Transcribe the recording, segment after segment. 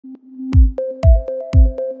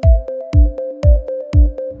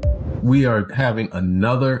We are having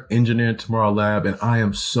another Engineering Tomorrow Lab, and I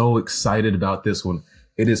am so excited about this one.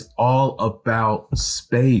 It is all about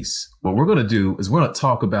space. What we're going to do is we're going to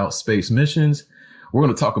talk about space missions. We're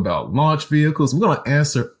going to talk about launch vehicles. We're going to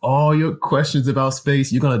answer all your questions about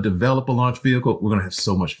space. You're going to develop a launch vehicle. We're going to have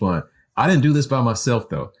so much fun. I didn't do this by myself,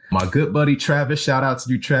 though. My good buddy, Travis, shout out to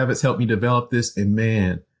you, Travis, helped me develop this. And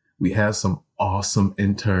man, we have some awesome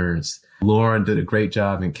interns. Lauren did a great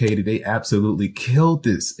job, and Katie, they absolutely killed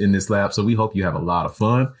this in this lab. So we hope you have a lot of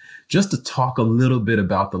fun. Just to talk a little bit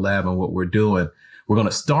about the lab and what we're doing, we're going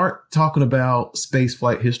to start talking about space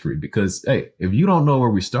flight history because, hey, if you don't know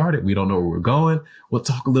where we started, we don't know where we're going. We'll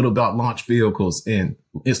talk a little about launch vehicles, and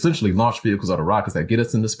essentially launch vehicles are the rockets that get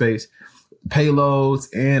us into space, payloads,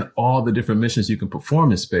 and all the different missions you can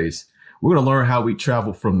perform in space. We're going to learn how we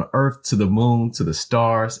travel from the Earth to the moon, to the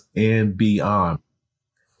stars, and beyond.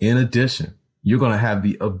 In addition, you're going to have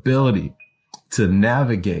the ability to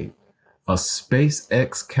navigate a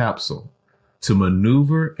SpaceX capsule to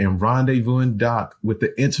maneuver and rendezvous and dock with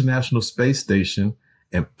the International Space Station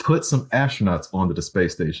and put some astronauts onto the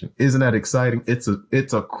space station. Isn't that exciting? It's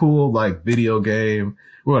a cool like video game.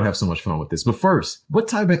 We're going to have so much fun with this. But first, what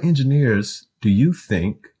type of engineers do you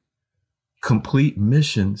think complete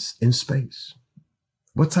missions in space?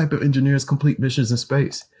 What type of engineers complete missions in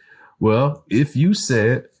space? Well, if you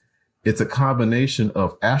said it's a combination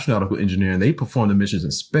of astronautical engineering, they perform the missions in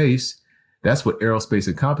space, that's what aerospace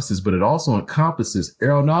encompasses, but it also encompasses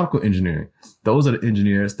aeronautical engineering. Those are the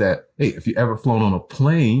engineers that, hey, if you ever flown on a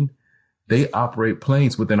plane, they operate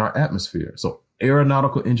planes within our atmosphere. So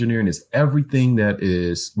aeronautical engineering is everything that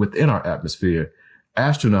is within our atmosphere.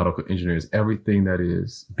 Astronautical engineering is everything that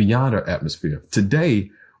is beyond our atmosphere. Today,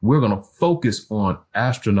 we're going to focus on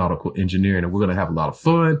astronautical engineering, and we're going to have a lot of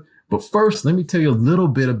fun. But first, let me tell you a little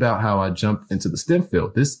bit about how I jumped into the STEM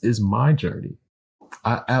field. This is my journey.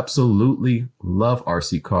 I absolutely love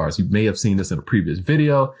RC cars. You may have seen this in a previous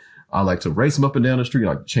video. I like to race them up and down the street.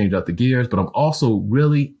 I like to change out the gears, but I'm also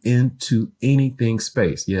really into anything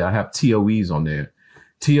space. Yeah, I have TOEs on there.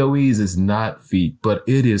 TOEs is not feet, but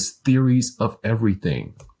it is theories of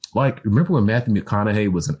everything. Like, remember when Matthew McConaughey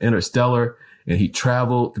was in Interstellar and he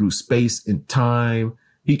traveled through space and time?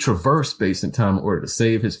 He traversed space and time in order to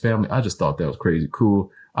save his family. I just thought that was crazy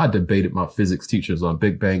cool. I debated my physics teachers on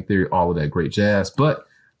Big Bang Theory, all of that great jazz, but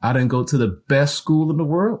I didn't go to the best school in the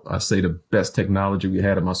world. I say the best technology we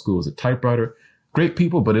had at my school was a typewriter. Great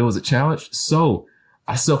people, but it was a challenge. So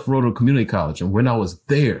I self-enrolled in community college. And when I was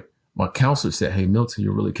there, my counselor said, hey, Milton,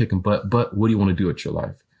 you're really kicking butt, but what do you want to do with your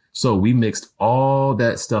life? So we mixed all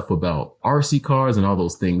that stuff about RC cars and all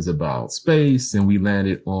those things about space, and we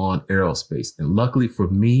landed on aerospace. And luckily for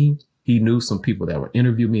me, he knew some people that would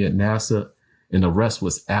interview me at NASA, and the rest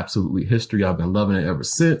was absolutely history. I've been loving it ever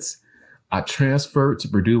since. I transferred to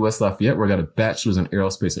Purdue West Lafayette, where I got a bachelor's in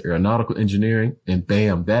aerospace and aeronautical engineering, and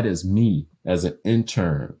bam, that is me as an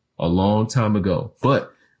intern a long time ago.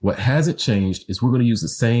 But what hasn't changed is we're going to use the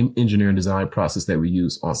same engineering design process that we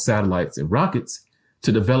use on satellites and rockets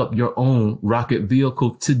to develop your own rocket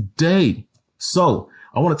vehicle today. So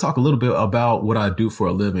I want to talk a little bit about what I do for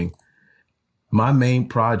a living. My main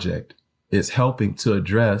project is helping to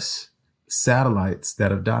address satellites that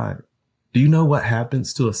have died. Do you know what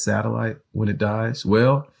happens to a satellite when it dies?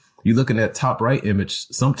 Well, you look in that top right image,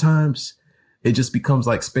 sometimes it just becomes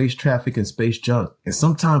like space traffic and space junk. And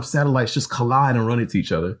sometimes satellites just collide and run into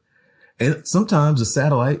each other. And sometimes a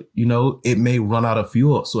satellite, you know, it may run out of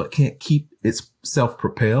fuel, so it can't keep itself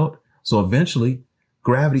propelled. So eventually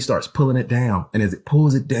gravity starts pulling it down. And as it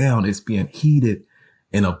pulls it down, it's being heated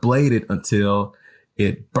and ablated until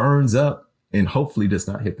it burns up and hopefully does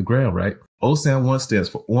not hit the ground, right? OSAM-1 stands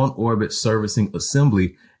for On Orbit Servicing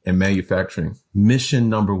Assembly and Manufacturing. Mission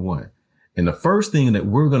number 1. And the first thing that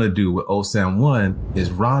we're going to do with OSAM-1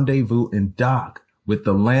 is rendezvous and dock with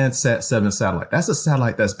the Landsat 7 satellite. That's a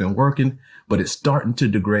satellite that's been working, but it's starting to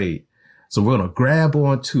degrade. So we're going to grab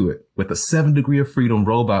onto it with a 7 degree of freedom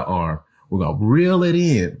robot arm. We're going to reel it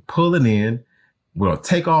in, pull it in. We're going to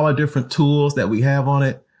take all our different tools that we have on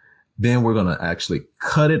it. Then we're going to actually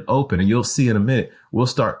cut it open, and you'll see in a minute, we'll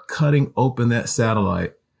start cutting open that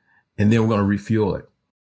satellite, and then we're going to refuel it.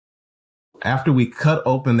 After we cut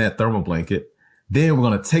open that thermal blanket, then we're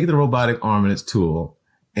going to take the robotic arm and its tool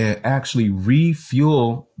and actually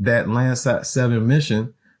refuel that Landsat 7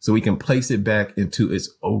 mission so we can place it back into its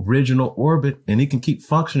original orbit, and it can keep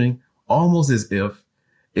functioning almost as if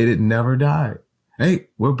it had never died. Hey,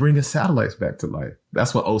 we're bringing satellites back to life.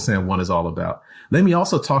 That's what OSAM-1 is all about. Let me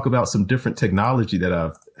also talk about some different technology that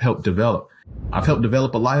I've helped develop. I've helped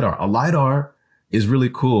develop a LiDAR. A LiDAR is really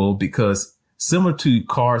cool because Similar to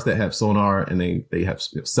cars that have sonar and they have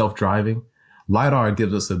self-driving, LiDAR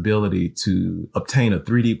gives us the ability to obtain a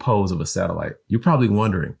 3D pose of a satellite. You're probably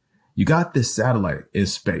wondering, you got this satellite in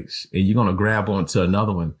space and you're going to grab onto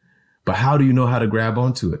another one, but how do you know how to grab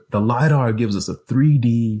onto it? The LiDAR gives us a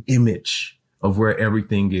 3D image of where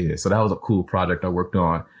everything is. So that was a cool project I worked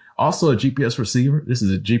on. Also a GPS receiver. This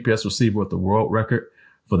is a GPS receiver with the world record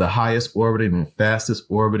for the highest orbiting and fastest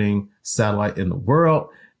orbiting satellite in the world.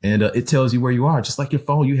 And it tells you where you are. Just like your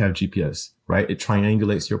phone, you have GPS, right? It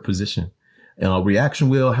triangulates your position. And a reaction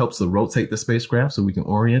wheel helps to rotate the spacecraft so we can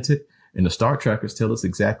orient it. And the star trackers tell us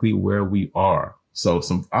exactly where we are. So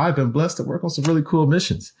I've been blessed to work on some really cool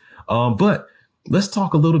missions. But let's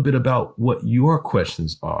talk a little bit about what your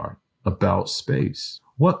questions are about space.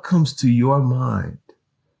 What comes to your mind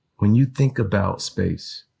when you think about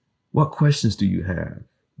space? What questions do you have?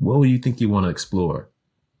 What do you think you want to explore?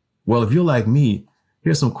 Well, if you're like me,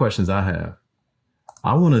 here's some questions I have.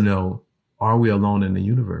 I want to know, are we alone in the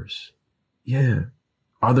universe? Yeah.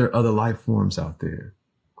 Are there other life forms out there?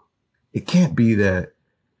 It can't be that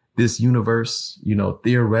this universe,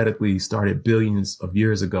 theoretically started billions of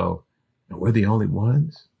years ago and we're the only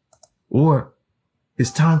ones. Or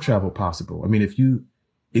is time travel possible? I mean, if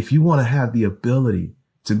you want to have the ability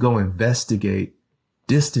to go investigate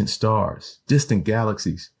distant stars, distant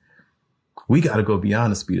galaxies, we got to go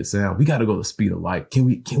beyond the speed of sound. We got to go the speed of light. Can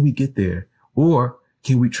we get there? Or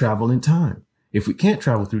can we travel in time? If we can't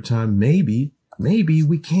travel through time, maybe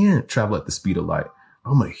we can travel at the speed of light.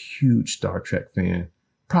 I'm a huge Star Trek fan,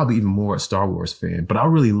 probably even more a Star Wars fan, but I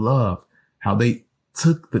really love how they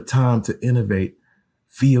took the time to innovate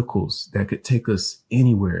vehicles that could take us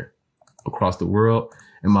anywhere across the world.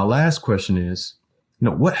 And my last question is,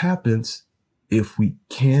 what happens if we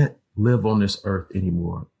can't live on this earth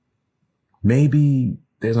anymore? Maybe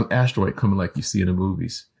there's an asteroid coming like you see in the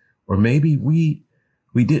movies, or maybe we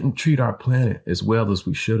didn't treat our planet as well as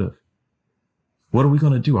we should have. What are we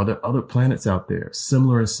going to do? Are there other planets out there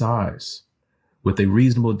similar in size with a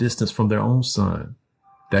reasonable distance from their own sun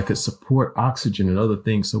that could support oxygen and other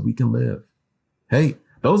things so we can live? Hey,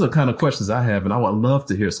 those are kind of questions I have, and I would love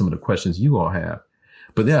to hear some of the questions you all have.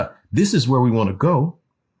 But yeah, this is where we want to go.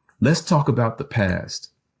 Let's talk about the past.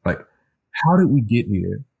 Like, how did we get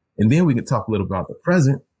here? And then we can talk a little about the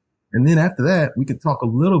present. And then after that, we can talk a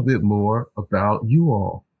little bit more about you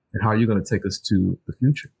all and how you're going to take us to the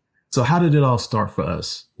future. So how did it all start for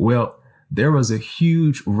us? Well, there was a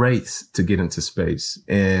huge race to get into space.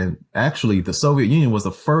 And actually, the Soviet Union was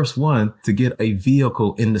the first one to get a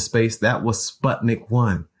vehicle into space. That was Sputnik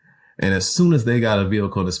 1. And as soon as they got a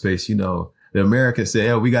vehicle into space, the Americans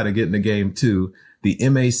said, we got to get in the game too. The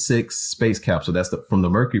MA6 space capsule, that's from the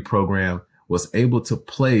Mercury program, was able to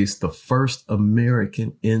place the first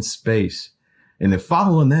American in space. And then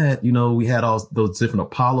following that, we had all those different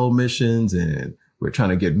Apollo missions, and we're trying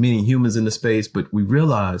to get many humans into space, but we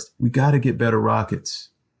realized we got to get better rockets.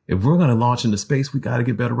 If we're going to launch into space, we got to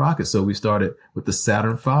get better rockets. So we started with the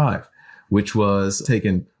Saturn V, which was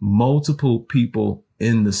taking multiple people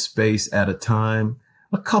into space at a time,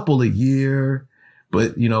 a couple a year.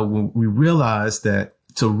 But, when we realized that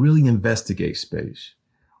to really investigate space,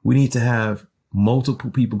 we need to have multiple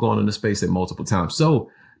people going into space at multiple times. So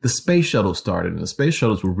the space shuttle started, and the space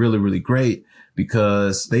shuttles were really, really great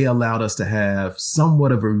because they allowed us to have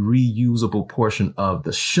somewhat of a reusable portion of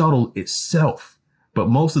the shuttle itself. But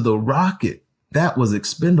most of the rocket, that was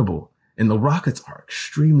expendable, and the rockets are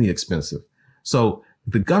extremely expensive. So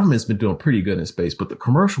the government's been doing pretty good in space, but the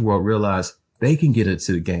commercial world realized they can get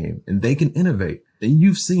into the game and they can innovate. And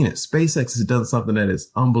you've seen it. SpaceX has done something that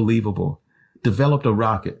is unbelievable. Developed a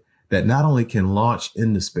rocket that not only can launch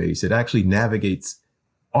into space, it actually navigates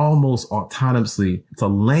almost autonomously to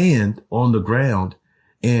land on the ground.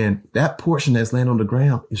 And that portion that's land on the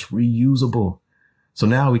ground is reusable. So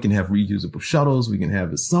now we can have reusable shuttles. We can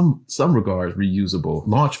have, in some regards, reusable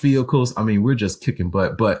launch vehicles. I mean, we're just kicking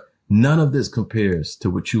butt, but none of this compares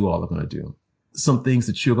to what you all are going to do. Some things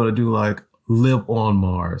that you're going to do, like live on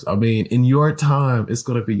Mars. I mean, in your time, it's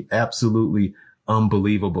going to be absolutely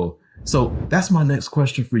unbelievable. So that's my next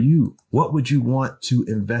question for you. What would you want to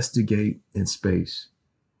investigate in space?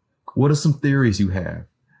 What are some theories you have?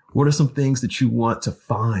 What are some things that you want to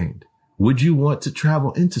find? Would you want to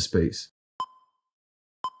travel into space?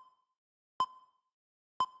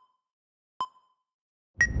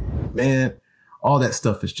 Man, all that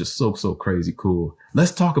stuff is just so crazy cool.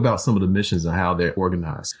 Let's talk about some of the missions and how they're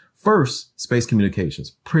organized. First, space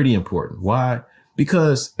communications, pretty important. Why?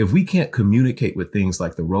 Because if we can't communicate with things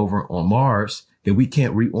like the rover on Mars, then we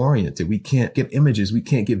can't reorient it. We can't get images. We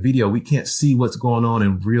can't get video. We can't see what's going on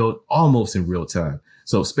almost in real time.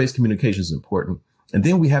 So space communication is important. And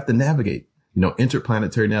then we have to navigate,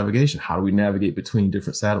 interplanetary navigation. How do we navigate between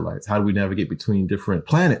different satellites? How do we navigate between different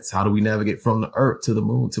planets? How do we navigate from the Earth to the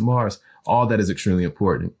moon to Mars? All that is extremely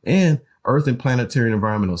important. And Earth and planetary and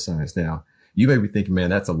environmental science. Now, you may be thinking, man,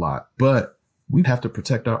 that's a lot, but we have to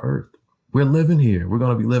protect our Earth. We're living here. We're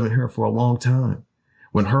going to be living here for a long time.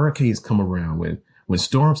 When hurricanes come around, when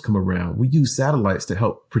storms come around, we use satellites to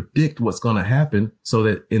help predict what's going to happen so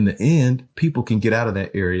that in the end, people can get out of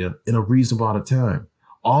that area in a reasonable amount of time.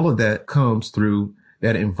 All of that comes through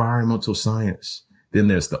that environmental science. Then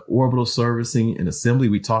there's the orbital servicing and assembly.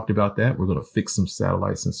 We talked about that. We're going to fix some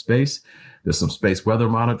satellites in space. There's some space weather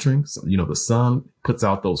monitoring. So, the sun puts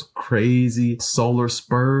out those crazy solar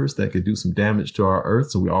spurs that could do some damage to our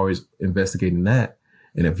Earth. So we're always investigating that.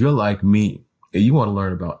 And if you're like me and you want to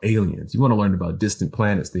learn about aliens, you want to learn about distant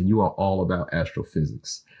planets, then you are all about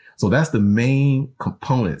astrophysics. So that's the main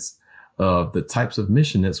components of the types of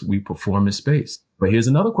mission that we perform in space. But here's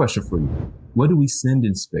another question for you. What do we send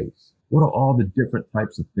in space? What are all the different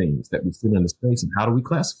types of things that we send into space and how do we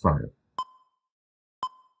classify them?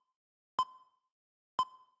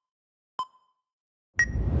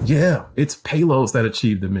 Yeah, it's payloads that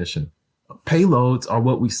achieve the mission. Payloads are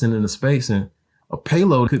what we send into space, and a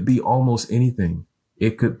payload could be almost anything.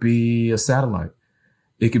 It could be a satellite.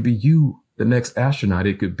 It could be you, the next astronaut.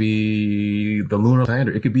 It could be the lunar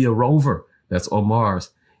lander. It could be a rover that's on Mars.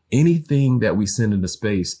 Anything that we send into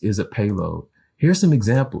space is a payload. Here's some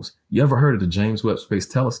examples. You ever heard of the James Webb Space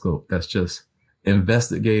Telescope? That's just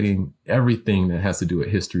investigating everything that has to do with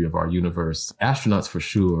history of our universe. Astronauts for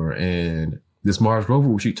sure. And this Mars rover,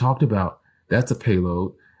 which we talked about, that's a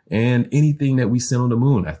payload. And anything that we send on the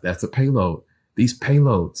moon, that's a payload. These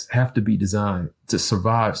payloads have to be designed to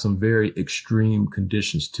survive some very extreme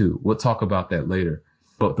conditions too. We'll talk about that later.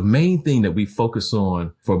 But the main thing that we focus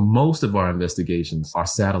on for most of our investigations are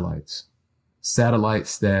satellites.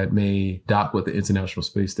 Satellites that may dock with the International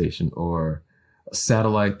Space Station, or a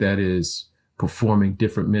satellite that is performing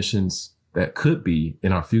different missions that could be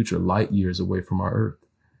in our future light years away from our Earth.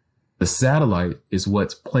 The satellite is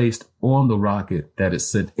what's placed on the rocket that is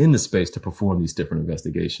sent into space to perform these different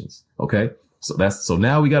investigations. Okay. So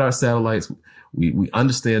now we got our satellites. We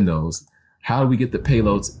understand those. How do we get the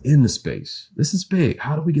payloads into space? This is big.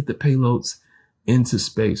 How do we get the payloads into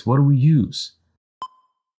space? What do we use?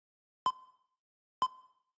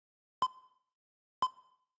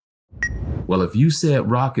 Well, if you said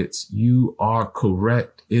rockets, you are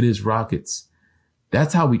correct. It is rockets.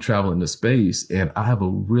 That's how we travel into space. And I have a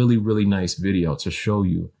really, really nice video to show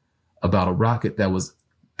you about a rocket that was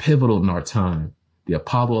pivotal in our time. The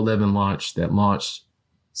Apollo 11 launch that launched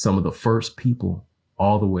some of the first people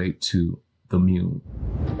all the way to the moon.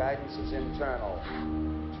 Guidance is internal.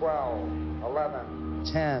 12, 11,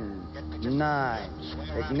 10, 9.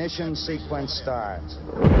 Ignition sequence starts. 6,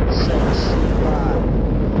 5,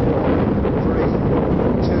 4, 3,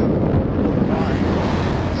 2,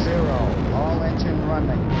 1, 0. All engine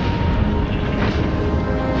running.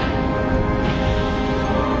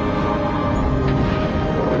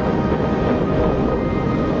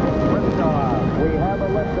 Liftoff. We have a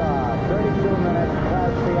liftoff. 32 minutes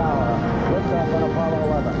past the hour. Liftoff on Apollo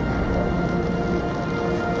 11.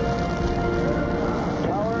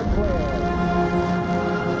 Power clear.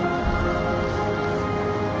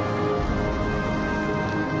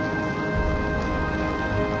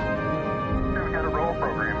 We've got a roll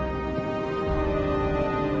program.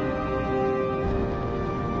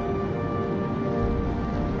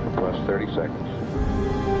 Plus 30 seconds.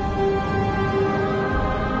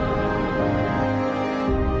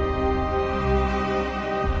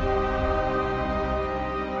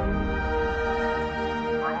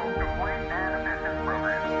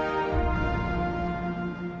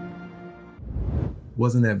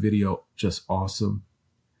 Wasn't that video just awesome?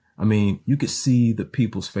 I mean, you could see the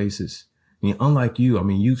people's faces. I mean, unlike you, I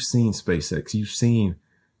mean, you've seen SpaceX, you've seen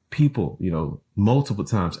people, multiple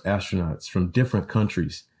times, astronauts from different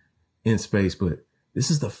countries in space, but this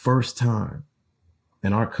is the first time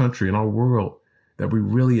in our country, in our world, that we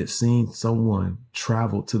really had seen someone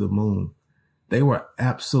travel to the moon. They were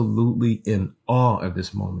absolutely in awe of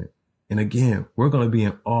this moment. And again, we're going to be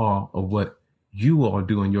in awe of what you all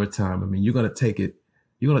do in your time. I mean, you're going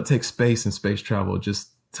to take space and space travel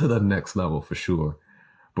just to the next level for sure.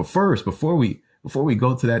 But first, before we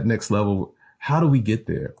go to that next level, how do we get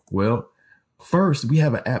there? Well, first we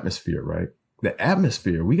have an atmosphere, right? The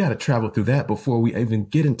atmosphere, we got to travel through that before we even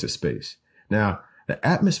get into space. Now, the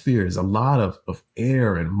atmosphere is a lot of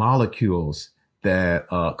air and molecules that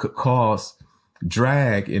could cause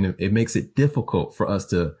drag, and it makes it difficult for us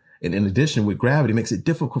to And in addition, with gravity, it makes it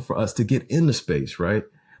difficult for us to get into space, right?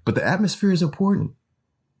 But the atmosphere is important.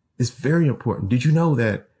 It's very important. Did you know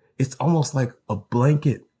that it's almost like a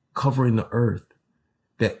blanket covering the earth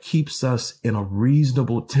that keeps us in a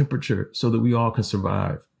reasonable temperature so that we all can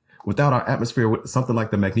survive? Without our atmosphere, with something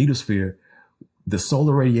like the magnetosphere, the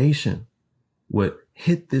solar radiation would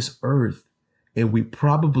hit this earth and we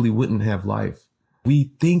probably wouldn't have life.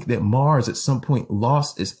 We think that Mars at some point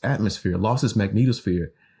lost its atmosphere, lost its magnetosphere,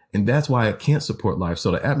 and that's why it can't support life.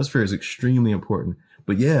 So the atmosphere is extremely important.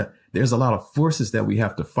 But yeah, there's a lot of forces that we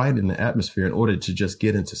have to fight in the atmosphere in order to just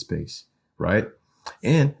get into space, right?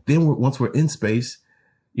 And then once we're in space,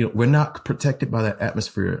 we're not protected by that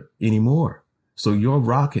atmosphere anymore. So your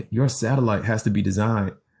rocket, your satellite has to be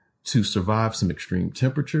designed to survive some extreme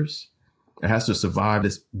temperatures. It has to survive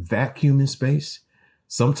this vacuum in space.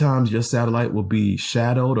 Sometimes your satellite will be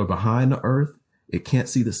shadowed or behind the earth. It can't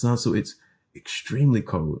see the sun, so it's extremely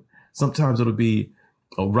cold. Sometimes it'll be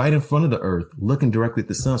right in front of the earth, looking directly at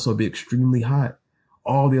the sun, so it'll be extremely hot.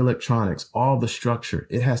 All the electronics, all the structure,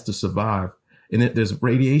 it has to survive. And there's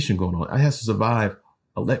radiation going on. It has to survive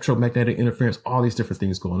electromagnetic interference, all these different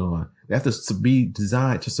things going on. They have to be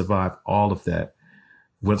designed to survive all of that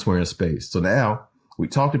once we're in space. So now we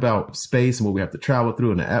talked about space and what we have to travel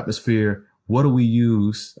through in the atmosphere. What do we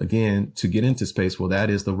use, again, to get into space? Well, that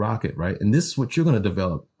is the rocket, right? And this is what you're going to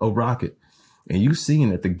develop, a rocket. And you've seen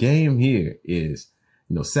that the game here is,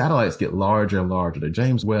 satellites get larger and larger. The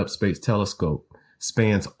James Webb Space Telescope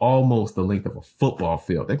spans almost the length of a football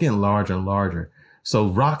field. They're getting larger and larger. So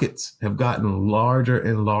rockets have gotten larger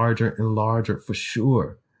and larger and larger for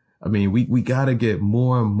sure. I mean, we got to get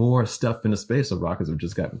more and more stuff into space. So rockets have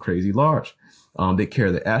just gotten crazy large. They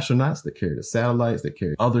carry the astronauts, they carry the satellites, they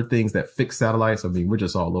carry other things that fix satellites. I mean, we're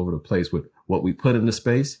just all over the place with what we put into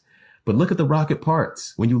space. But look at the rocket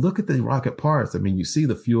parts. When you look at the rocket parts, I mean, you see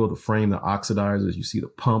the fuel, the frame, the oxidizers, you see the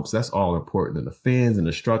pumps. That's all important, and the fins and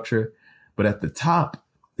the structure. But at the top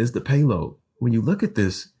is the payload. When you look at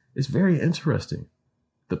this, it's very interesting.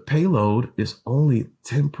 The payload is only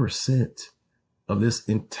 10% of this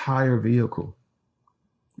entire vehicle.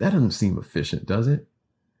 That doesn't seem efficient, does it?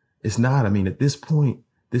 It's not. I mean, at this point,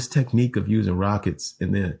 this technique of using rockets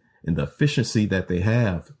and the efficiency that they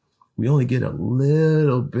have, we only get a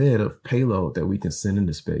little bit of payload that we can send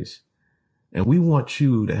into space. And we want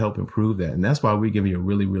you to help improve that. And that's why we're giving you a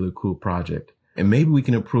really, really cool project. And maybe we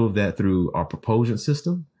can improve that through our propulsion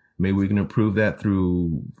system. Maybe we can improve that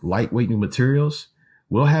through lightweight new materials.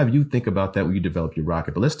 We'll have you think about that when you develop your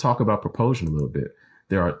rocket. But let's talk about propulsion a little bit.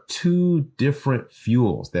 There are two different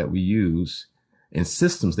fuels that we use and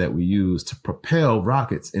systems that we use to propel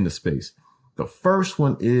rockets into space. The first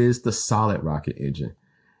one is the solid rocket engine.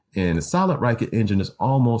 And the solid rocket engine is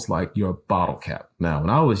almost like your bottle cap. Now, when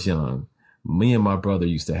I was young, me and my brother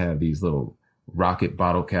used to have these little rocket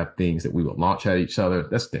bottle cap things that we would launch at each other.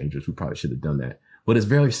 That's dangerous. We probably should have done that. But it's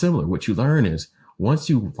very similar. What you learn is once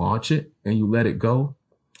you launch it and you let it go,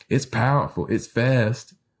 it's powerful, it's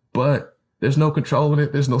fast, but there's no controlling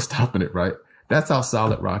it. There's no stopping it, right? That's how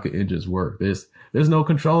solid rocket engines work. There's no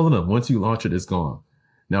controlling them. Once you launch it, it's gone.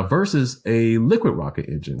 Now versus a liquid rocket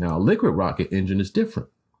engine. Now a liquid rocket engine is different.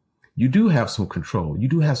 You do have some control. You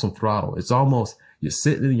do have some throttle. It's almost you're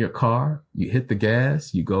sitting in your car, you hit the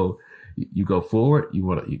gas, you go forward,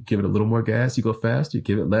 you give it a little more gas, you go faster, you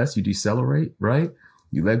give it less, you decelerate, right?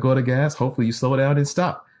 You let go of the gas, hopefully you slow down and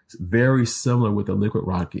stop. It's very similar with a liquid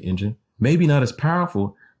rocket engine. Maybe not as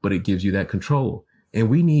powerful, but it gives you that control. And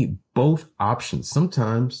we need both options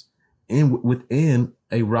sometimes within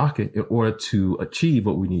a rocket in order to achieve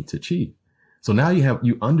what we need to achieve. So now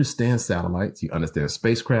you understand satellites, you understand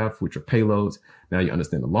spacecraft, which are payloads. Now you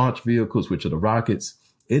understand the launch vehicles, which are the rockets.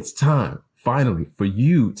 It's time, finally, for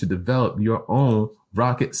you to develop your own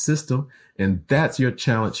rocket system. And that's your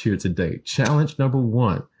challenge here today. Challenge number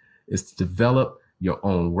one is to develop your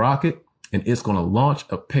own rocket, and it's going to launch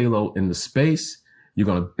a payload into space. You're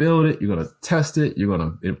going to build it. You're going to test it. You're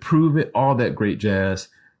going to improve it, all that great jazz.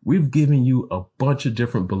 We've given you a bunch of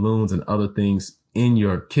different balloons and other things in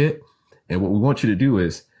your kit. And what we want you to do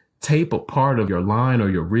is tape a part of your line or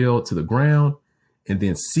your reel to the ground and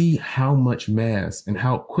then see how much mass and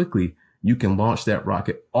how quickly you can launch that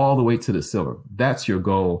rocket all the way to the ceiling. That's your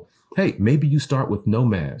goal. Hey, maybe you start with no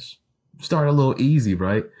mass. Start a little easy,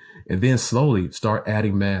 right? And then slowly start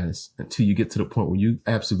adding mass until you get to the point where you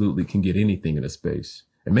absolutely can get anything into space.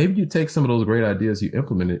 And maybe you take some of those great ideas you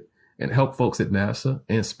implemented and help folks at NASA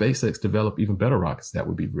and SpaceX develop even better rockets. That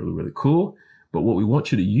would be really, really cool. But what we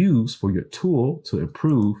want you to use for your tool to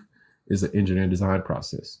improve is the engineering design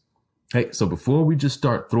process. Hey, so before we just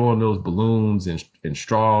start throwing those balloons and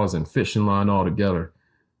straws and fishing line all together,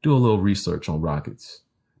 do a little research on rockets.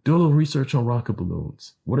 Do a little research on rocket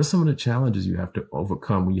balloons. What are some of the challenges you have to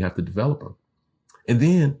overcome when you have to develop them? And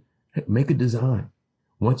then make a design.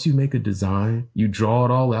 Once you make a design, you draw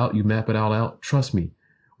it all out, you map it all out. Trust me,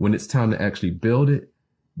 when it's time to actually build it,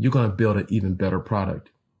 you're going to build an even better product.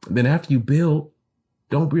 And then after you build,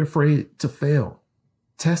 don't be afraid to fail.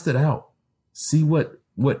 Test it out. See what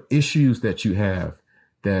issues that you have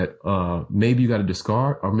that maybe you got to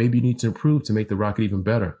discard, or maybe you need to improve to make the rocket even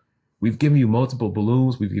better. We've given you multiple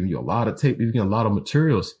balloons. We've given you a lot of tape. We've given you a lot of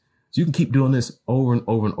materials. So you can keep doing this over and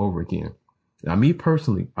over and over again. Now, me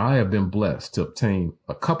personally, I have been blessed to obtain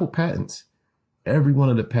a couple patents. Every one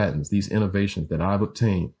of the patents, these innovations that I've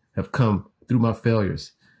obtained, have come through my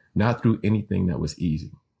failures, not through anything that was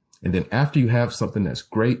easy. And then after you have something that's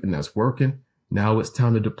great and that's working, now it's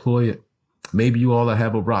time to deploy it. Maybe you all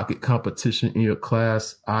have a rocket competition in your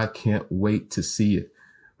class. I can't wait to see it.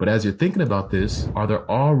 But as you're thinking about this, are there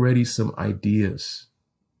already some ideas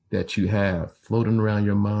that you have floating around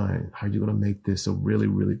your mind? How are you going to make this a really,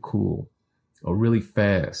 really cool, a really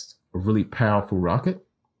fast, a really powerful rocket?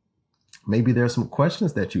 Maybe there's some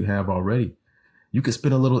questions that you have already. You can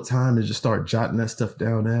spend a little time and just start jotting that stuff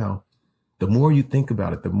down now. The more you think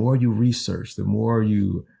about it, the more you research, the more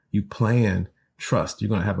you plan, trust, you're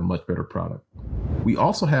going to have a much better product. We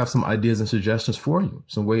also have some ideas and suggestions for you,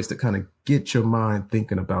 some ways to kind of get your mind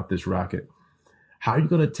thinking about this rocket. How are you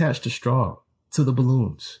going to attach the straw to the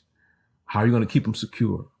balloons? How are you going to keep them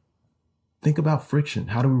secure? Think about friction.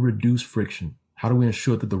 How do we reduce friction? How do we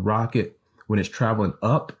ensure that the rocket, when it's traveling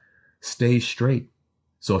up, stays straight?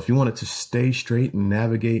 So if you want it to stay straight and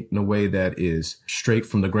navigate in a way that is straight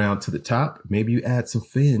from the ground to the top, maybe you add some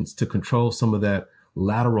fins to control some of that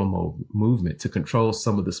lateral movement, to control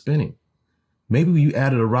some of the spinning. Maybe when you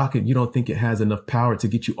added a rocket, you don't think it has enough power to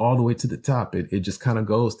get you all the way to the top. It just kind of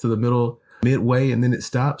goes to the midway, and then it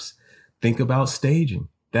stops. Think about staging.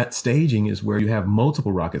 That staging is where you have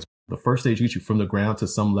multiple rockets. The first stage gets you from the ground to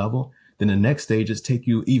some level. Then the next stages take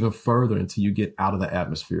you even further until you get out of the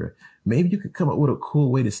atmosphere. Maybe you could come up with a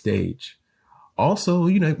cool way to stage. Also,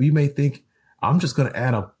 you may think, I'm just going to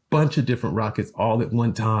add a bunch of different rockets all at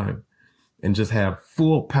one time and just have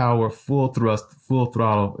full power, full thrust, full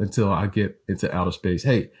throttle until I get into outer space.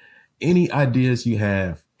 Hey, any ideas you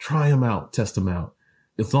have, try them out, test them out.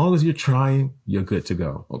 As long as you're trying, you're good to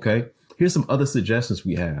go. Okay. Here's some other suggestions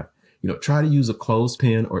we have. Try to use a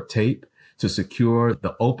clothespin or tape to secure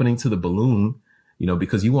the opening to the balloon,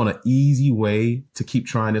 because you want an easy way to keep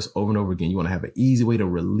trying this over and over again. You want to have an easy way to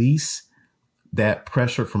release that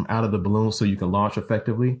pressure from out of the balloon so you can launch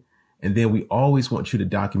effectively. And then we always want you to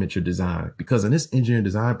document your design, because in this engineering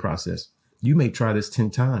design process, you may try this 10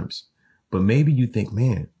 times, but maybe you think,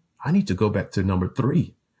 man, I need to go back to number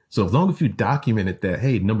 3. So as long as you documented that,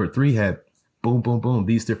 hey, number 3 had boom, boom, boom,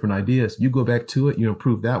 these different ideas, you go back to it, you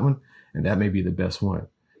improve that one, and that may be the best one.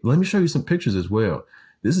 Let me show you some pictures as well.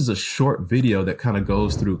 This is a short video that kind of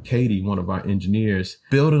goes through Katie, one of our engineers,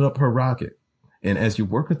 building up her rocket. And as you're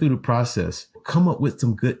working through the process, come up with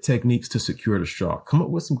some good techniques to secure the straw. Come up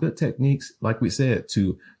with some good techniques, like we said,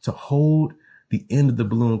 to hold the end of the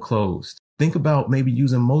balloon closed. Think about maybe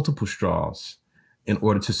using multiple straws in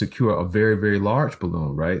order to secure a very, very large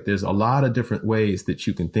balloon, right? There's a lot of different ways that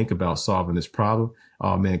you can think about solving this problem.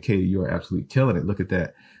 Oh man, Katie, you're absolutely killing it. Look at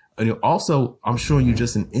that. And also, I'm showing you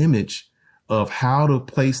just an image of how to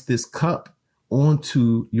place this cup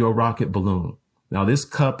onto your rocket balloon. Now, this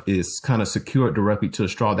cup is kind of secured directly to a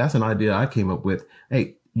straw. That's an idea I came up with.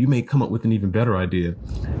 Hey, you may come up with an even better idea.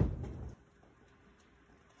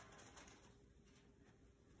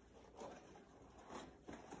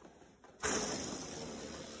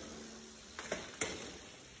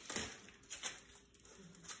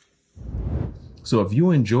 So if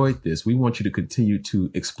you enjoyed this, we want you to continue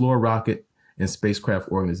to explore rocket and spacecraft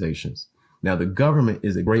organizations. Now, the government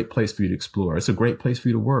is a great place for you to explore. It's a great place for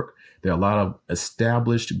you to work. There are a lot of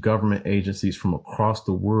established government agencies from across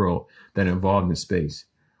the world that are involved in space.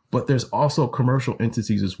 But there's also commercial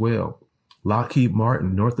entities as well. Lockheed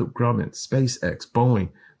Martin, Northrop Grumman, SpaceX, Boeing,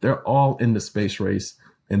 they're all in the space race,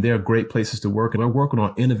 and they're great places to work. And they're working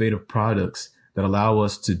on innovative products that allow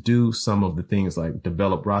us to do some of the things like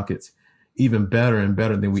develop rockets even better and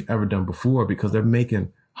better than we've ever done before, because they're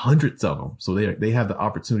making hundreds of them. So they have the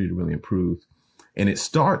opportunity to really improve. And it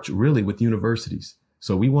starts really with universities.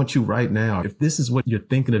 So we want you right now, if this is what you're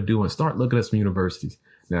thinking of doing, start looking at some universities.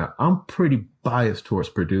 Now, I'm pretty biased towards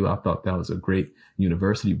Purdue. I thought that was a great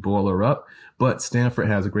university, boiler up, but Stanford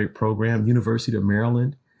has a great program, University of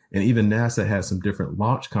Maryland, and even NASA has some different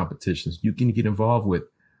launch competitions you can get involved with,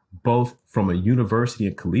 both from a university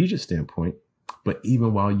and collegiate standpoint, but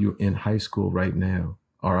even while you're in high school right now.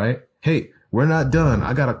 All right. Hey, we're not done.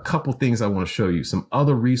 I got a couple things I want to show you, some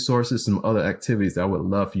other resources, some other activities that I would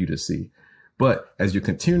love for you to see. But as you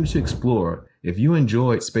continue to explore, if you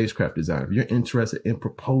enjoyed spacecraft design, if you're interested in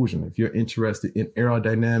propulsion, if you're interested in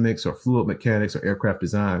aerodynamics or fluid mechanics or aircraft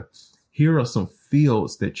design, here are some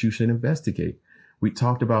fields that you should investigate. We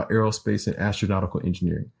talked about aerospace and astronautical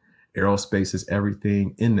engineering. Aerospace is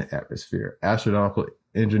everything in the atmosphere. Astronautical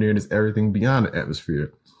engineering is everything beyond the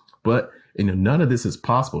atmosphere. But none of this is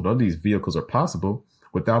possible. None of these vehicles are possible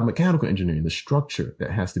without mechanical engineering, the structure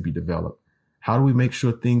that has to be developed. How do we make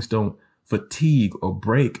sure things don't fatigue or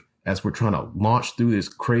break as we're trying to launch through this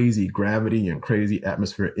crazy gravity and crazy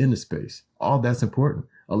atmosphere into space? All that's important.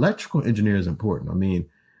 Electrical engineering is important. I mean,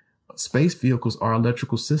 space vehicles are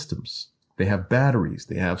electrical systems. They have batteries,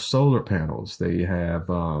 they have solar panels, they have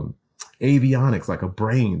avionics, like a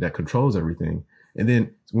brain that controls everything. And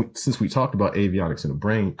then since we talked about avionics and the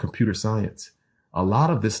brain, computer science, a lot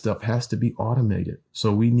of this stuff has to be automated.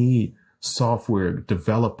 So we need software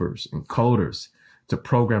developers and coders to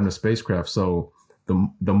program the spacecraft so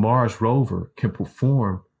the Mars rover can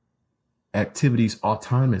perform activities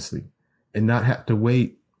autonomously and not have to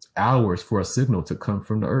wait hours for a signal to come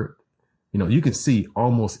from the Earth. You can see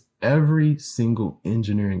almost every single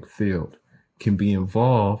engineering field can be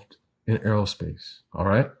involved in aerospace. All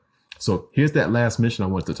right. So here's that last mission I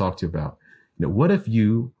wanted to talk to you about. What if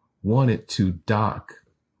you wanted to dock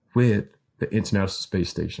with the International Space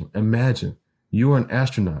Station? Imagine you're an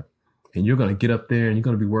astronaut and you're going to get up there and you're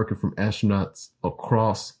going to be working from astronauts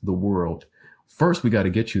across the world. First, we got to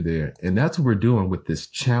get you there. And that's what we're doing with this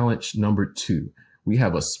challenge number 2. We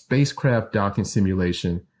have a spacecraft docking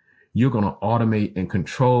simulation. You're going to automate and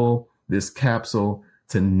control this capsule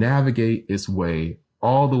to navigate its way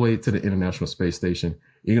all the way to the International Space Station.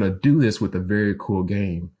 You're going to do this with a very cool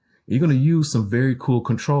game. You're going to use some very cool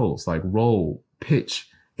controls like roll, pitch,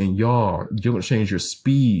 and yaw. You're going to change your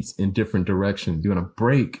speeds in different directions. You're going to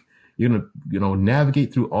brake. You're going to,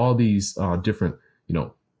 navigate through all these different,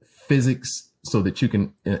 physics so that you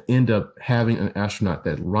can end up having an astronaut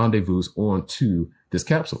that rendezvous onto this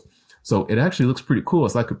capsule. So it actually looks pretty cool.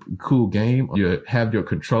 It's like a cool game. You have your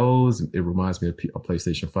controls. It reminds me of a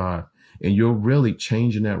PlayStation 5. And you're really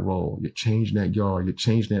changing that roll. You're changing that yaw. You're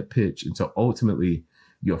changing that pitch until ultimately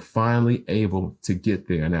you're finally able to get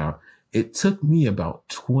there. Now, it took me about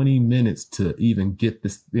 20 minutes to even get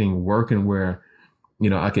this thing working where,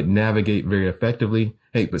 I could navigate very effectively.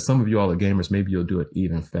 Hey, but some of you all are gamers. Maybe you'll do it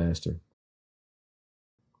even faster.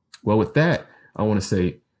 Well, with that, I want to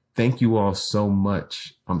say thank you all so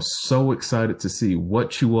much. I'm so excited to see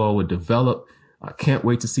what you all would develop. I can't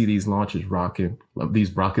wait to see these rockets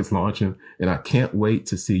launching, and I can't wait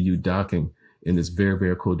to see you docking in this very,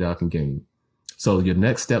 very cool docking game. So your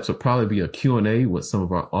next steps will probably be a Q&A with some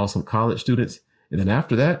of our awesome college students. And then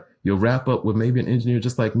after that, you'll wrap up with maybe an engineer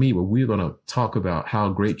just like me, where we're going to talk about how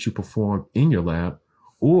great you perform in your lab,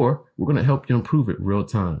 or we're going to help you improve it real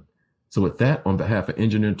time. So with that, on behalf of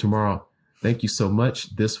Engineering Tomorrow, thank you so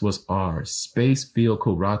much. This was our Space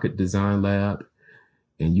Vehicle Rocket Design Lab,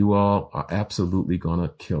 and you all are absolutely going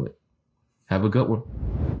to kill it. Have a good one.